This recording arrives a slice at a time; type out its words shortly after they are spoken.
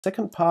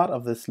second part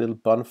of this little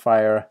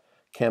bonfire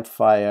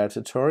campfire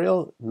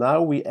tutorial.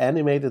 Now we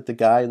animated the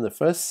guy in the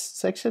first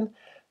section.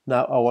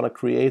 Now I want to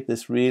create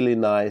this really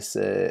nice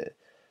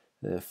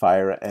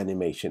fire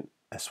animation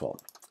as well.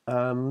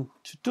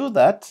 To do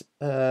that,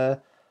 I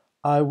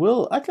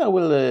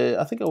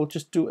think I will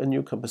just do a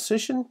new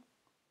composition.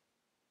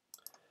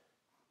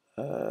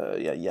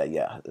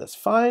 Yeah, that's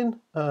fine.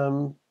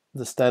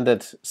 The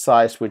standard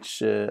size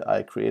which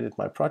I created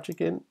my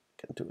project in,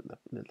 can do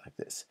it like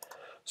this.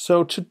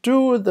 So to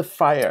do the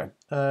fire,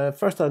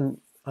 first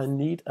I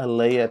need a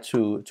layer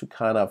to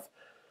kind of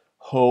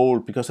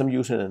hold, because I'm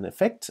using an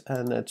effect,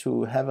 and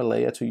to have a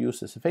layer to use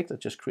this effect, I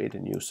just create a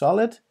new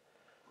solid.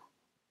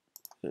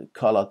 The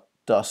color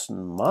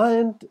doesn't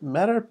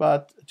matter,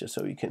 but just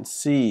so you can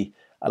see,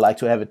 I like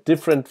to have it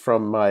different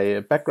from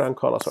my background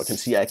color, so I can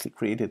see I actually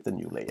created the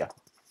new layer.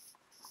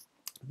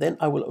 Then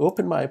I will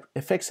open my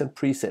effects and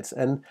presets,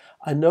 and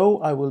I know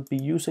I will be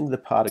using the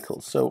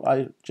particles. So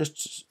I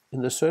just,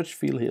 in the search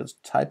field here,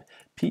 type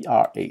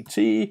PRAT,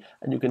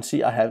 and you can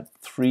see I have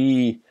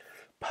 3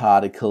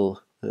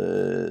 particle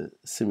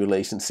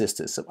simulation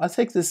systems. So I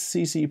take this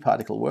CC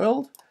particle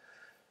world,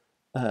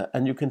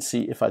 and you can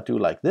see if I do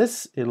like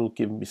this, it'll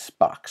give me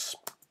sparks.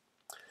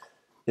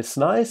 It's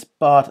nice,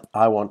 but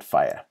I want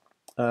fire.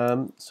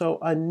 So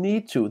I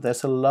need to,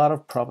 there's a lot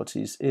of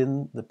properties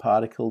in the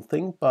particle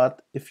thing,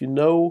 but if you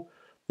know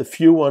the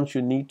few ones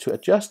you need to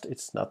adjust,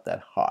 it's not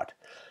that hard.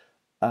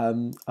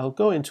 I'll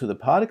go into the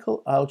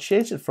particle, I'll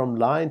change it from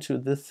line to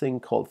this thing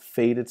called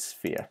faded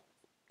sphere.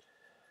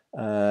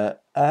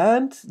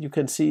 And you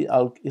can see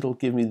it'll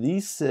give me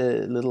these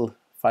little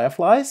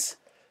fireflies,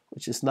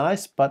 which is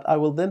nice, but I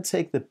will then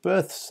take the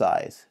birth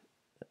size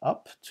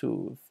up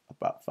to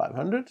about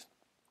 500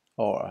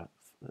 or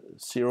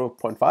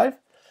 0.5.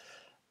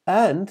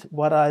 And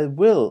what I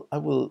will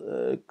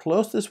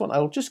close this one. I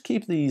will just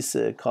keep these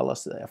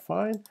colors, they are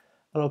fine.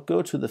 I'll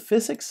go to the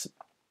physics,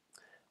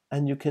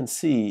 and you can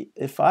see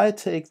if I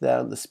take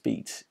down the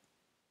speed,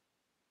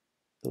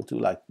 it'll do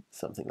like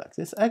something like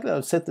this. Actually,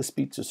 I'll set the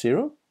speed to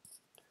 0,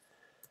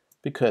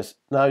 because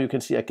now you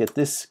can see I get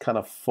this kind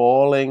of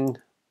falling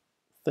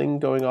thing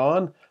going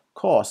on. Of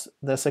course,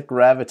 there's a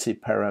gravity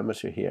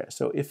parameter here.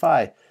 So if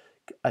I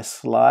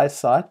slide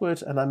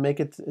sideways and I make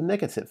it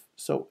negative,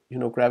 so you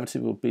know gravity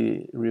will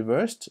be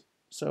reversed.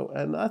 So,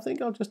 and I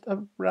think I'll just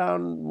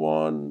around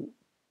 1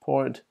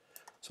 point,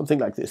 something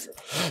like this,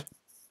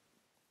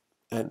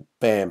 and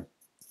bam,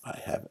 I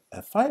have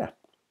a fire.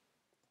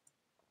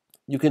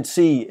 You can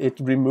see it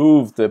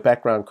removed the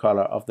background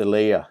color of the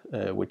layer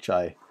which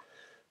I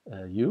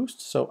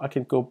used. So I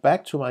can go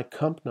back to my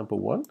comp number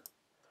 1,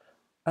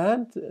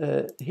 and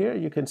here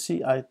you can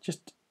see I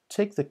just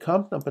take the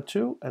comp number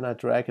 2 and I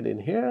drag it in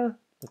here.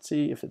 Let's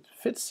see if it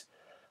fits.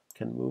 I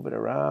can move it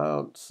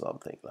around,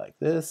 something like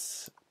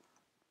this,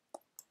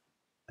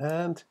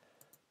 and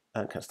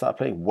I can start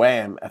playing.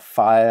 Wham! A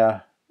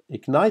fire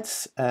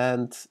ignites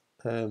and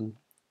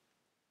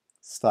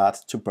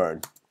starts to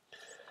burn.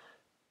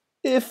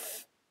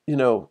 If you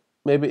know,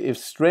 maybe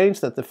it's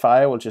strange that the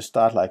fire will just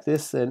start like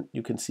this, then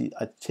you can see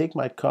I take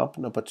my comp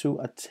number 2,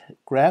 I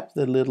grab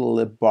the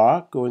little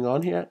bar going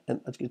on here,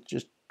 and I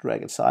just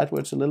drag it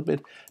sideways a little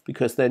bit,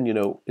 because then you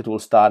know it will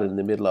start in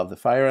the middle of the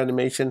fire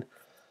animation,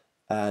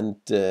 and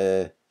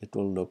it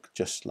will look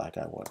just like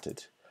I want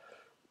it.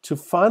 To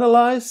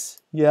finalize,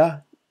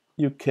 yeah,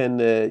 you can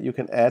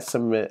add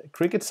some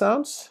cricket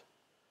sounds,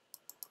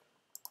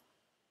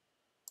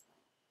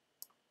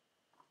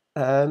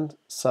 and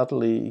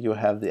suddenly you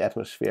have the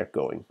atmosphere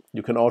going.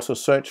 You can also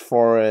search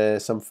for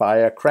some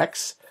fire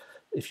cracks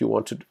if you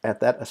want to add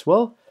that as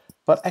well.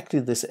 But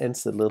actually this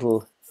ends the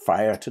little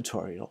fire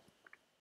tutorial.